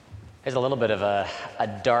There's a little bit of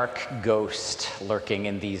a dark ghost lurking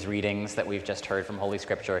in these readings that we've just heard from Holy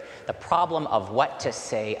Scripture. The problem of what to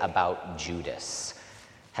say about Judas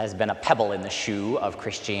has been a pebble in the shoe of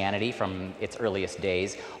Christianity from its earliest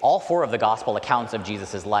days. All four of the gospel accounts of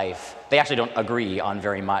Jesus' life, they actually don't agree on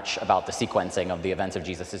very much about the sequencing of the events of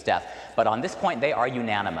Jesus' death. But on this point, they are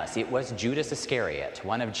unanimous. It was Judas Iscariot,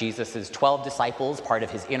 one of Jesus' 12 disciples, part of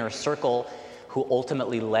his inner circle, who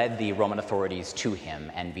ultimately led the Roman authorities to him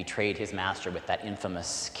and betrayed his master with that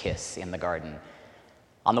infamous kiss in the garden.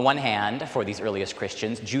 On the one hand, for these earliest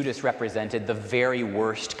Christians, Judas represented the very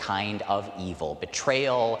worst kind of evil,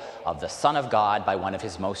 betrayal of the Son of God by one of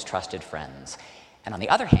his most trusted friends. And on the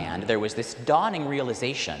other hand, there was this dawning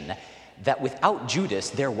realization that without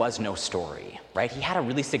Judas, there was no story, right? He had a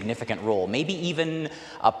really significant role, maybe even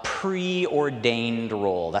a preordained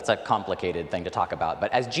role. That's a complicated thing to talk about.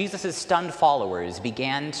 But as Jesus' stunned followers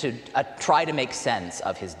began to try to make sense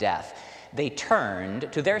of his death, they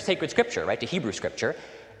turned to their sacred scripture, right, to Hebrew scripture,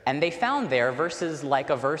 and they found there verses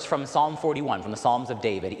like a verse from Psalm 41, from the Psalms of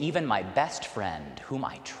David, "Even my best friend, whom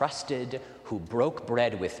I trusted, who broke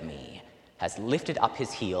bread with me, has lifted up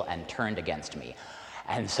his heel and turned against me."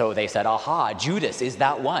 And so they said, aha, Judas is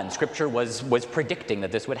that one. Scripture was predicting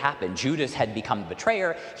that this would happen. Judas had become the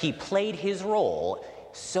betrayer. He played his role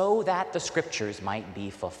so that the scriptures might be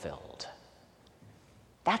fulfilled.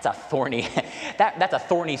 That's a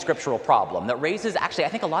thorny scriptural problem that raises actually, I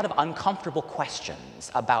think, a lot of uncomfortable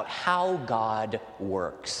questions about how God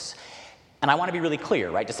works. And I want to be really clear,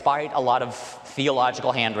 right? Despite a lot of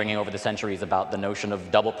theological hand-wringing over the centuries about the notion of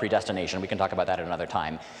double predestination, we can talk about that at another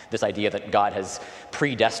time, this idea that God has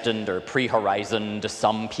predestined or pre-horizoned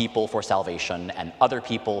some people for salvation and other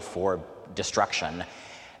people for destruction.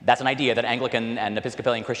 That's an idea that Anglican and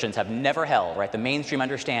Episcopalian Christians have never held, right? The mainstream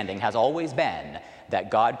understanding has always been that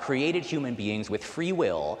God created human beings with free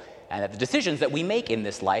will, and that the decisions that we make in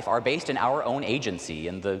this life are based in our own agency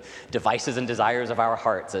and the devices and desires of our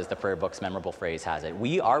hearts, as the prayer book's memorable phrase has it.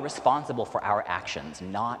 We are responsible for our actions,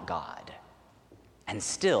 not God. And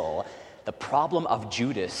still, the problem of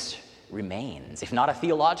Judas remains, if not a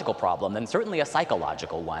theological problem, then certainly a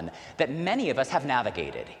psychological one that many of us have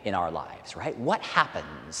navigated in our lives, right? What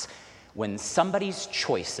happens when somebody's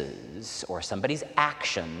choices or somebody's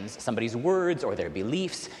actions, somebody's words or their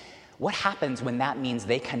beliefs, what happens when that means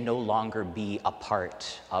they can no longer be a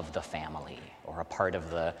part of the family or a part of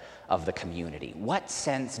the community? What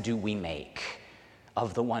sense do we make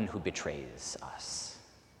of the one who betrays us?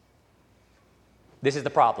 This is the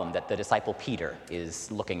problem that the disciple Peter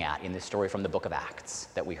is looking at in this story from the book of Acts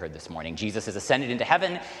that we heard this morning. Jesus is ascended into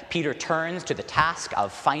heaven. Peter turns to the task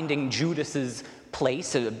of finding Judas's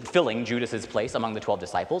place, filling Judas's place among the 12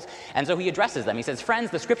 disciples. And so he addresses them. He says,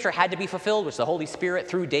 "Friends, the scripture had to be fulfilled, which the Holy Spirit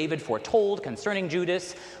through David foretold concerning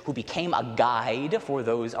Judas, who became a guide for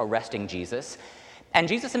those arresting Jesus." And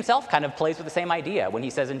Jesus himself kind of plays with the same idea when he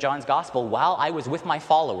says in John's gospel, while I was with my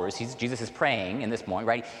followers, Jesus is praying in this moment,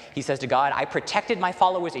 right? He says to God, "I protected my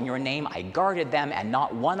followers in your name, I guarded them, and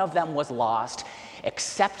not one of them was lost,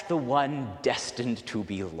 except the one destined to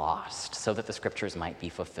be lost, so that the scriptures might be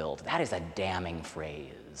fulfilled." That is a damning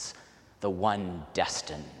phrase, the one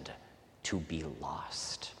destined to be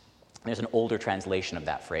lost. There's an older translation of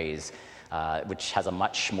that phrase, which has a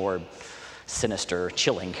much more sinister,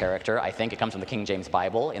 chilling character, I think. It comes from the King James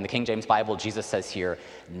Bible. In the King James Bible, Jesus says here,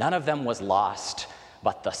 "None of them was lost,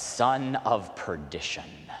 but the son of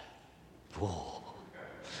perdition." Whoa.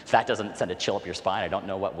 If that doesn't send a chill up your spine, I don't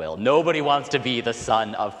know what will. Nobody wants to be the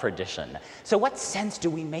son of perdition. So what sense do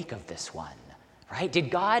we make of this one? Right? Did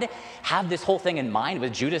God have this whole thing in mind?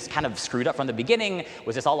 Was Judas kind of screwed up from the beginning?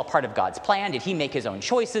 Was this all a part of God's plan? Did he make his own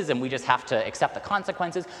choices and we just have to accept the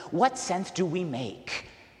consequences? What sense do we make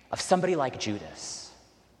of somebody like Judas?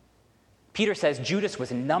 Peter says Judas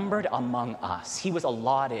was numbered among us. He was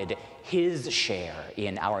allotted his share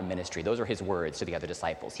in our ministry. Those are his words to the other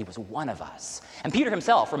disciples. He was one of us. And Peter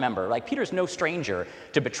himself, remember, like Peter's no stranger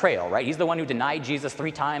to betrayal, right? He's the one who denied Jesus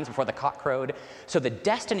 3 times before the cock crowed. So the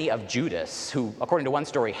destiny of Judas, who, according to one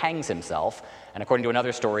story, hangs himself, and according to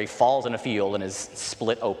another story, falls in a field and is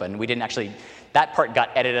split open. We didn't actually, that part got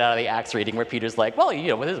edited out of the Acts reading where Peter's like, well, you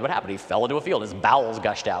know, this is what happened. He fell into a field, his bowels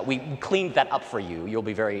gushed out. We cleaned that up for you. You'll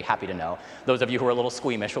be very happy to know. Those of you who are a little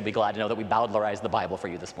squeamish will be glad to know that we bowdlerized the Bible for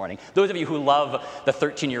you this morning. Those of you who love the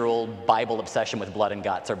 13-year-old Bible obsession with blood and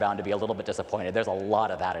guts are bound to be a little bit disappointed. There's a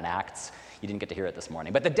lot of that in Acts. You didn't get to hear it this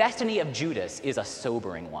morning. But the destiny of Judas is a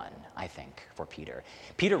sobering one, I think, for Peter.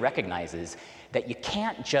 Peter recognizes that you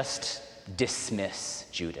can't just dismiss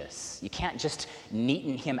Judas. You can't just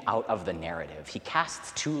neaten him out of the narrative. He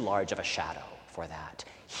casts too large of a shadow for that.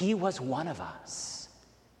 He was one of us.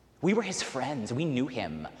 We were his friends. We knew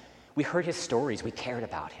him. We heard his stories. We cared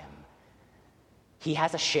about him. He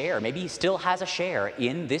has a share, maybe he still has a share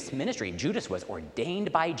in this ministry. Judas was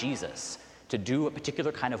ordained by Jesus to do a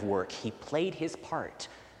particular kind of work. He played his part.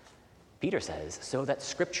 Peter says, so that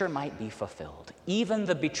Scripture might be fulfilled. Even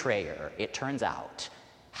the betrayer, it turns out,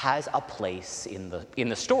 has a place in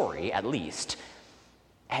the story, at least,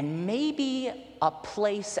 and maybe a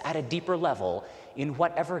place at a deeper level in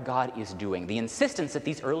whatever God is doing. The insistence that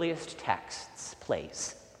these earliest texts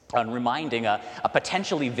place on reminding a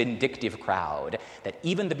potentially vindictive crowd that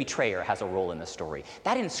even the betrayer has a role in the story.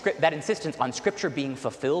 That insistence on Scripture being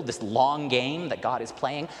fulfilled, this long game that God is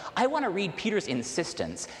playing, I want to read Peter's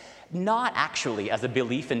insistence not actually as a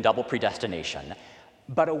belief in double predestination,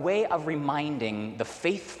 but a way of reminding the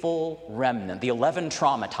faithful remnant, the 11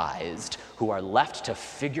 traumatized who are left to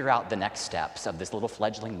figure out the next steps of this little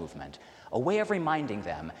fledgling movement, a way of reminding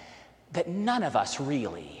them that none of us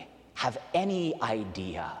really have any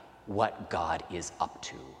idea what God is up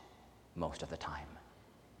to most of the time.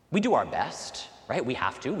 We do our best, right? We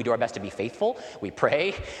have to. We do our best to be faithful. We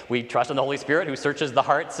pray. We trust in the Holy Spirit who searches the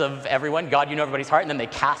hearts of everyone. God, you know everybody's heart. And then they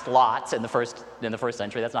cast lots in the first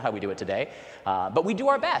century. That's not how we do it today. But we do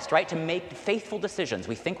our best, right, to make faithful decisions.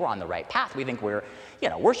 We think we're on the right path. We think we're,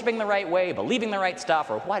 worshiping the right way, believing the right stuff,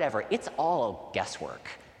 or whatever. It's all guesswork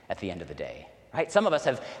at the end of the day, right? Some of us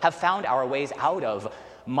have found our ways out of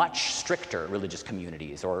much stricter religious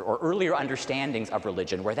communities or earlier understandings of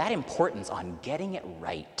religion where that importance on getting it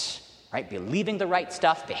right, believing the right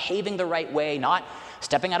stuff, behaving the right way, not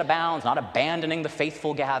stepping out of bounds, not abandoning the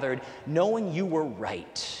faithful gathered, knowing you were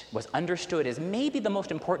right was understood as maybe the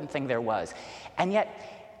most important thing there was. And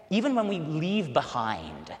yet, even when we leave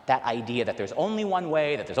behind that idea that there's only one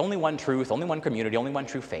way, that there's only one truth, only one community, only one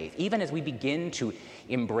true faith, even as we begin to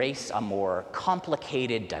embrace a more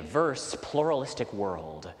complicated, diverse, pluralistic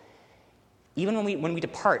world, even when we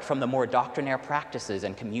depart from the more doctrinaire practices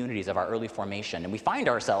and communities of our early formation, and we find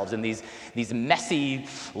ourselves in these messy,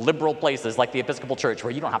 liberal places like the Episcopal Church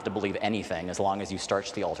where you don't have to believe anything as long as you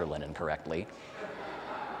starch the altar linen correctly.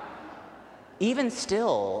 Even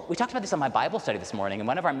still, we talked about this on my Bible study this morning, and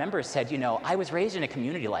one of our members said, I was raised in a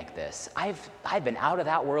community like this. I've been out of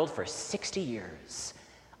that world for 60 years.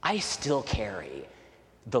 I still carry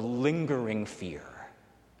the lingering fear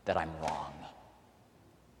that I'm wrong.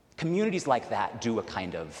 Communities like that do a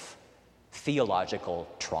kind of theological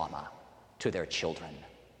trauma to their children.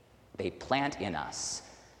 They plant in us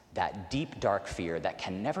that deep, dark fear that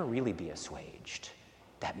can never really be assuaged,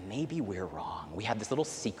 that maybe we're wrong. We have this little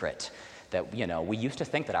secret that, we used to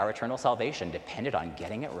think that our eternal salvation depended on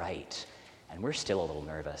getting it right. And we're still a little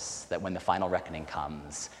nervous that when the final reckoning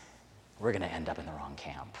comes, we're going to end up in the wrong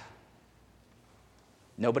camp.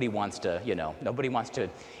 Nobody wants to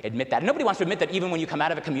admit that. Nobody wants to admit that even when you come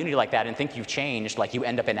out of a community like that and think you've changed, like you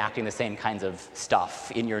end up enacting the same kinds of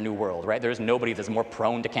stuff in your new world, right? There's nobody that's more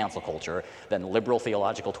prone to cancel culture than liberal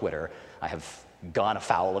theological Twitter. I have gone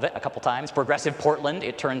afoul of it a couple times. Progressive Portland,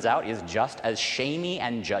 it turns out, is just as shamey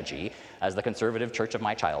and judgy as the conservative church of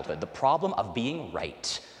my childhood. The problem of being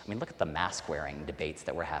right. Look at the mask-wearing debates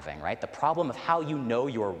that we're having, right? The problem of how you know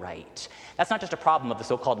you're right. That's not just a problem of the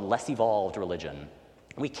so-called less evolved religion.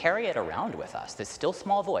 We carry it around with us, this still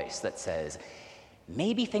small voice that says,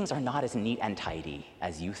 maybe things are not as neat and tidy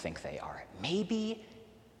as you think they are. Maybe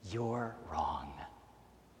you're wrong.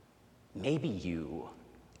 Maybe you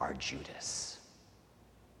are Judas.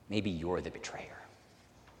 Maybe you're the betrayer.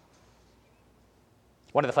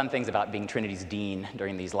 One of the fun things about being Trinity's dean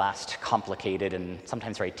during these last complicated and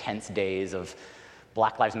sometimes very tense days of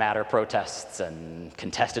Black Lives Matter protests and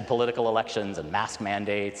contested political elections and mask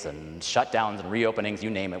mandates and shutdowns and reopenings, you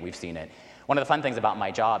name it, we've seen it. One of the fun things about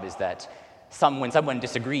my job is that when someone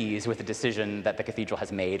disagrees with a decision that the cathedral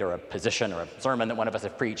has made or a position or a sermon that one of us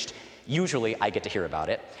have preached, usually I get to hear about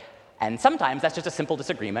it. And sometimes that's just a simple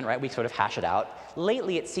disagreement, right? We sort of hash it out.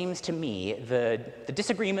 Lately, it seems to me the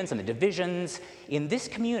disagreements and the divisions in this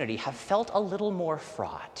community have felt a little more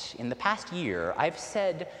fraught. In the past year, I've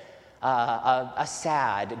said a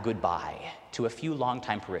sad goodbye to a few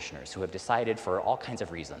longtime parishioners who have decided for all kinds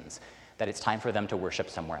of reasons that it's time for them to worship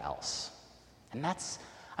somewhere else. And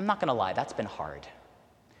I'm not going to lie, that's been hard.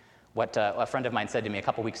 What a friend of mine said to me a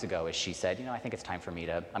couple weeks ago is she said, I think it's time for me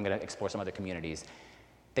I'm going to explore some other communities.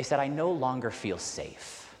 They said, I no longer feel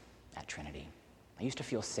safe at Trinity. I used to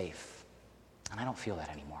feel safe, and I don't feel that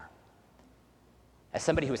anymore. As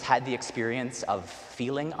somebody who has had the experience of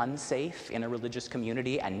feeling unsafe in a religious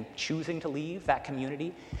community and choosing to leave that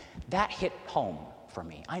community, that hit home for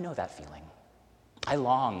me. I know that feeling. I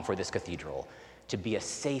long for this cathedral to be a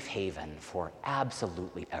safe haven for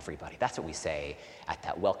absolutely everybody. That's what we say at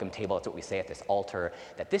that welcome table. That's what we say at this altar,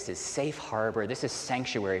 that this is safe harbor, this is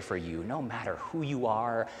sanctuary for you, no matter who you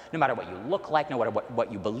are, no matter what you look like, no matter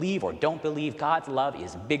what you believe or don't believe. God's love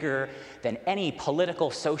is bigger than any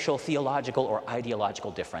political, social, theological, or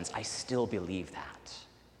ideological difference. I still believe that.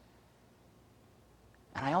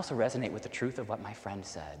 And I also resonate with the truth of what my friend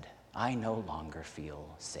said. I no longer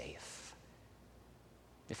feel safe.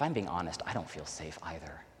 If I'm being honest, I don't feel safe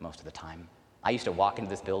either most of the time. I used to walk into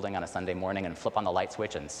this building on a Sunday morning and flip on the light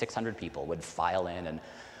switch, and 600 people would file in and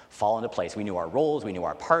fall into place. We knew our roles, we knew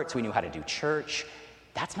our parts, we knew how to do church.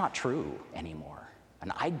 That's not true anymore.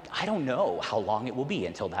 And I don't know how long it will be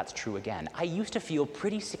until that's true again. I used to feel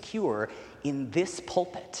pretty secure in this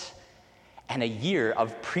pulpit. And a year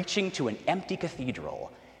of preaching to an empty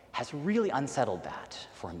cathedral has really unsettled that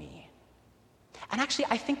for me. And actually,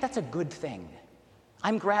 I think that's a good thing.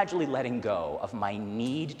 I'm gradually letting go of my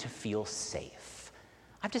need to feel safe.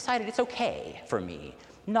 I've decided it's okay for me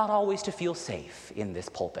not always to feel safe in this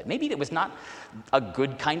pulpit. Maybe it was not a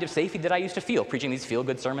good kind of safety that I used to feel, preaching these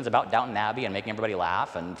feel-good sermons about Downton Abbey and making everybody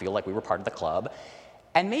laugh and feel like we were part of the club.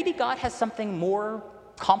 And maybe God has something more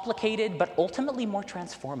complicated, but ultimately more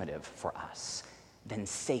transformative for us than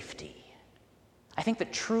safety. I think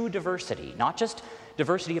that true diversity, not just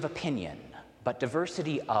diversity of opinion, but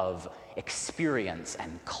diversity of experience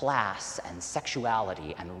and class and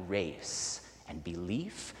sexuality and race and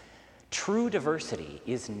belief, true diversity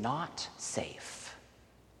is not safe.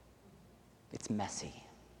 It's messy.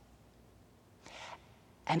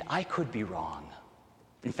 And I could be wrong.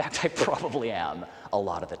 In fact, I probably am a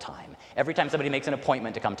lot of the time. Every time somebody makes an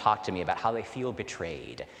appointment to come talk to me about how they feel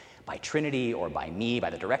betrayed by Trinity or by me,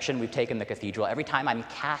 by the direction we've taken the cathedral, every time I'm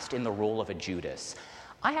cast in the role of a Judas,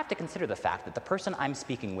 I have to consider the fact that the person I'm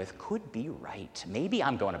speaking with could be right. Maybe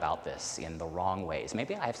I'm going about this in the wrong ways.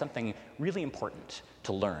 Maybe I have something really important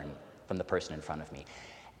to learn from the person in front of me.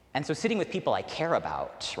 And so sitting with people I care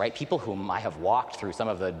about, right, people whom I have walked through some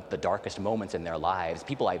of the darkest moments in their lives,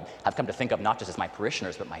 people I have come to think of not just as my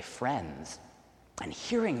parishioners, but my friends, and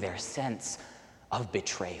hearing their sense of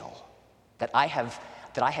betrayal, that I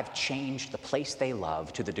have changed the place they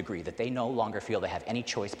love to the degree that they no longer feel they have any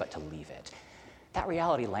choice but to leave it. That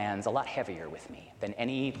reality lands a lot heavier with me than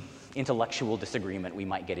any intellectual disagreement we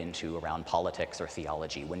might get into around politics or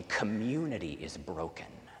theology. When community is broken,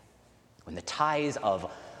 when the ties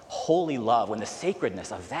of holy love, when the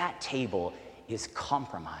sacredness of that table is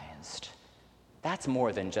compromised, that's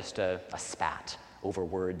more than just a spat over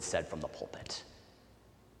words said from the pulpit.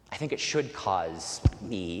 I think it should cause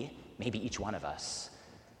me, maybe each one of us,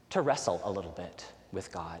 to wrestle a little bit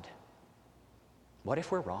with God. What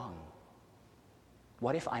if we're wrong?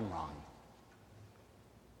 What if I'm wrong?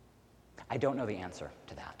 I don't know the answer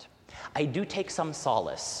to that. I do take some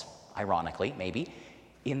solace, ironically, maybe,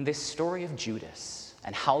 in this story of Judas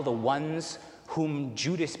and how the ones whom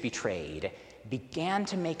Judas betrayed began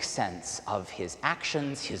to make sense of his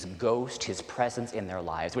actions, his ghost, his presence in their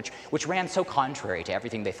lives, which ran so contrary to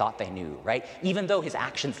everything they thought they knew, right? Even though his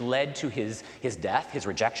actions led to his death, his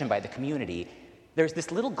rejection by the community, there's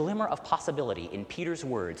this little glimmer of possibility in Peter's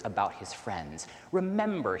words about his friends.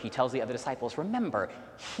 Remember, he tells the other disciples, remember,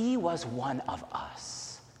 he was one of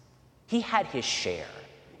us. He had his share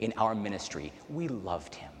in our ministry. We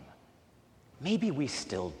loved him. Maybe we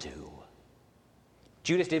still do.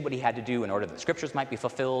 Judas did what he had to do in order that the scriptures might be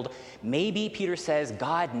fulfilled. Maybe, Peter says,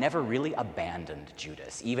 God never really abandoned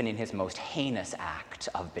Judas, even in his most heinous act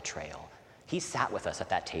of betrayal. He sat with us at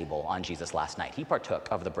that table on Jesus last night. He partook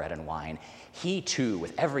of the bread and wine. He, too,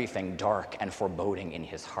 with everything dark and foreboding in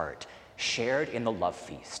his heart, shared in the love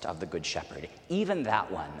feast of the Good Shepherd. Even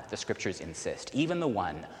that one, the scriptures insist, even the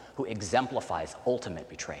one who exemplifies ultimate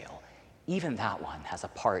betrayal, even that one has a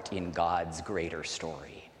part in God's greater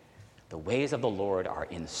story. The ways of the Lord are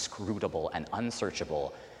inscrutable and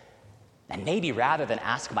unsearchable. And maybe rather than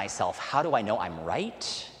ask myself, how do I know I'm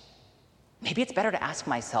right? Maybe it's better to ask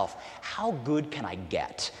myself, how good can I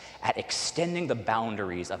get at extending the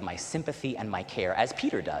boundaries of my sympathy and my care, as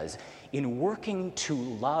Peter does, in working to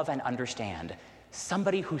love and understand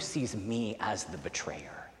somebody who sees me as the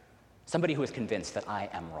betrayer, somebody who is convinced that I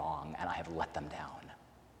am wrong and I have let them down.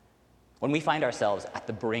 When we find ourselves at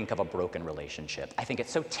the brink of a broken relationship, I think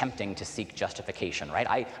it's so tempting to seek justification, right?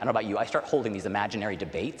 I don't know about you, I start holding these imaginary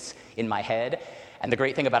debates in my head, and the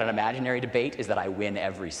great thing about an imaginary debate is that I win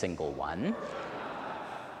every single one.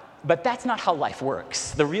 But that's not how life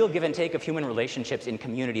works. The real give and take of human relationships in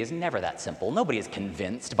community is never that simple. Nobody is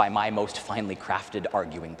convinced by my most finely crafted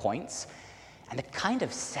arguing points. And the kind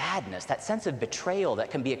of sadness, that sense of betrayal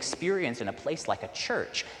that can be experienced in a place like a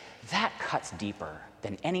church, that cuts deeper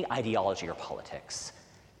than any ideology or politics.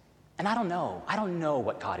 And I don't know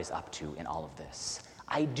what God is up to in all of this.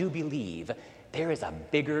 I do believe there is a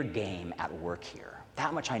bigger game at work here.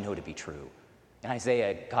 That much I know to be true. In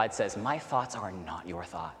Isaiah, God says, "My thoughts are not your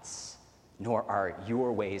thoughts, nor are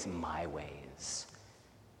your ways my ways."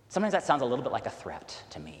 Sometimes that sounds a little bit like a threat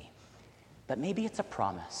to me, but maybe it's a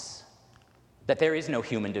promise that there is no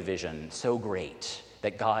human division so great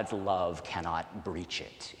that God's love cannot breach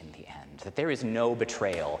it in the end, that there is no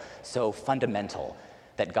betrayal so fundamental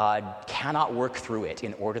that God cannot work through it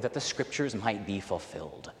in order that the scriptures might be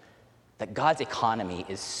fulfilled, that God's economy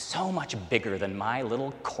is so much bigger than my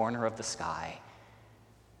little corner of the sky.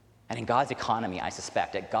 And in God's economy, I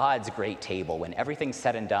suspect, at God's great table, when everything's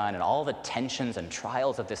said and done and all the tensions and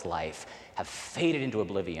trials of this life have faded into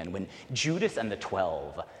oblivion, when Judas and the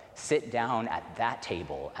 12 sit down at that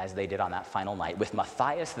table, as they did on that final night, with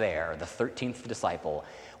Matthias there, the 13th disciple,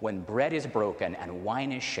 when bread is broken and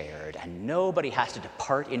wine is shared, and nobody has to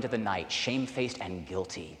depart into the night shamefaced and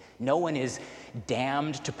guilty. No one is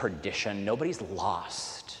damned to perdition. Nobody's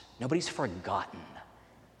lost. Nobody's forgotten.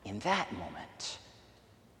 In that moment,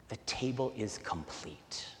 the table is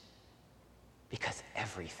complete because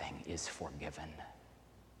everything is forgiven.